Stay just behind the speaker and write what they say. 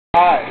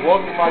Hi,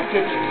 welcome to my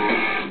kitchen.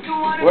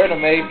 We're to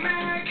make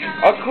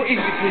a crazy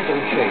people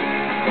shake.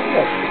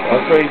 Yes, a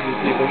crazy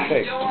people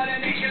shake.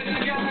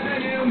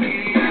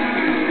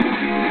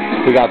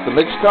 We got the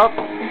mixed cup.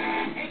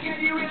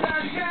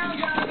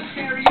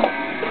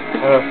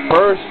 And our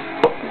first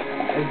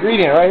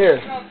ingredient right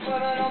here,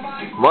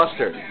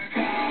 mustard.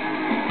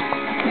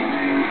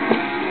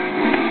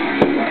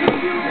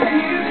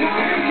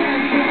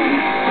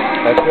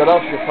 Let's see what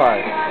else you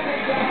find.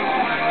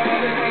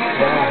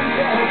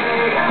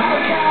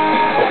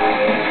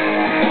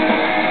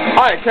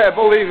 I can't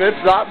believe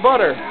it's not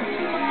butter.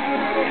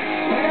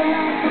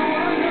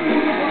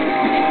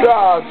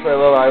 Let's spray a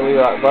little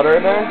butter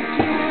in there.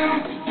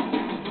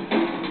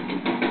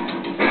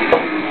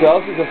 What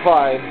else we can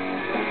find?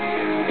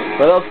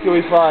 What else can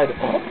we find? I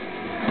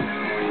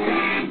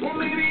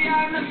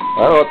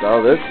don't know what the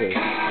hell this is.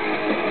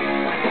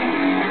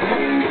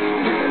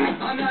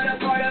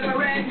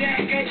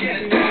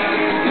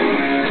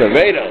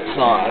 Tomato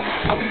sauce.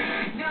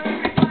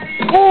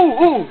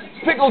 Ooh,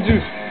 pickle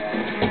juice.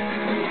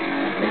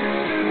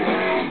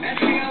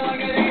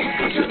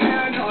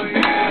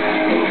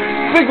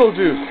 Pickle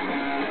juice.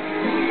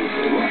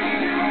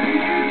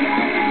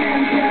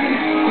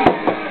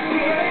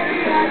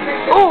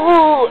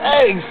 Ooh,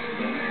 eggs.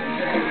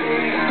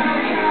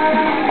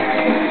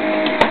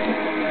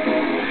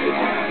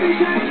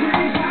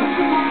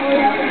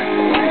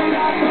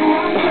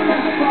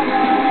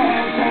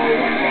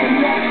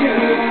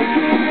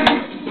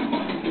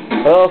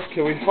 What else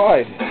can we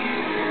find?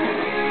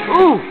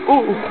 Ooh,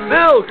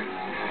 milk.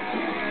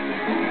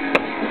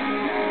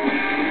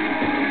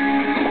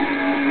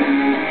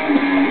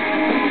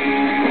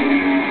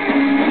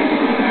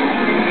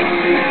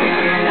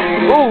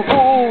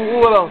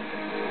 What else?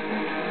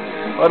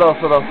 What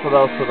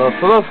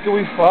else can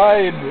we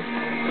find?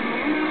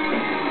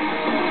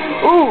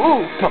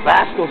 Ooh,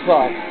 Tabasco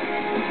sauce.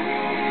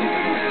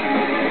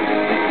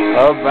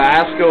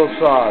 Tabasco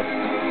sauce.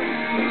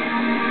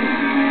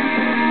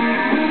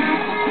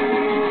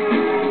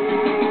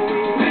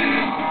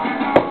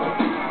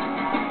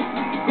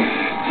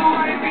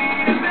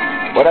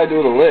 What'd I do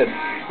with the lid?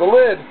 The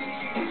lid!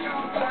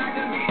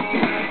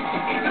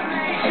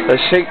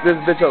 Let's shake this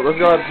bitch up. Let's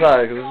go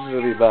outside, because this is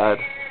going to be bad.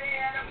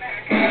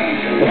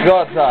 Let's go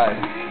outside.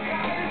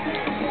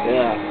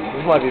 Yeah,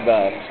 this might be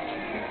bad.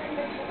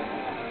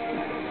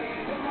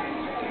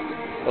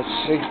 Let's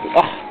shake it.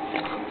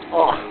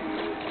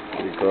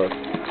 Pretty gross.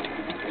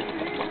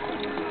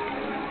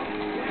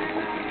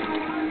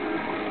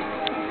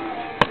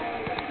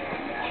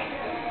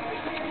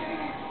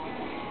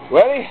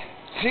 Ready?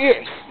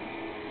 Cheers!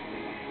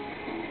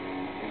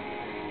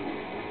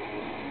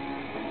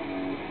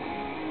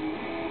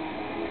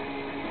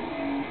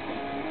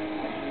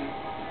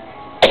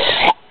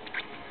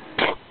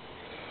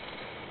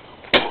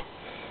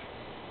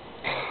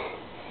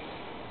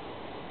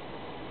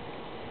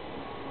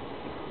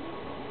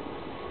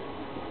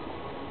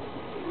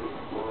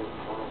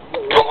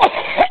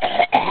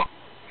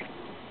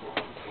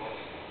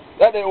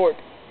 That didn't work.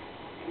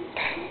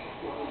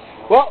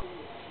 Well,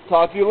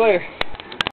 talk to you later.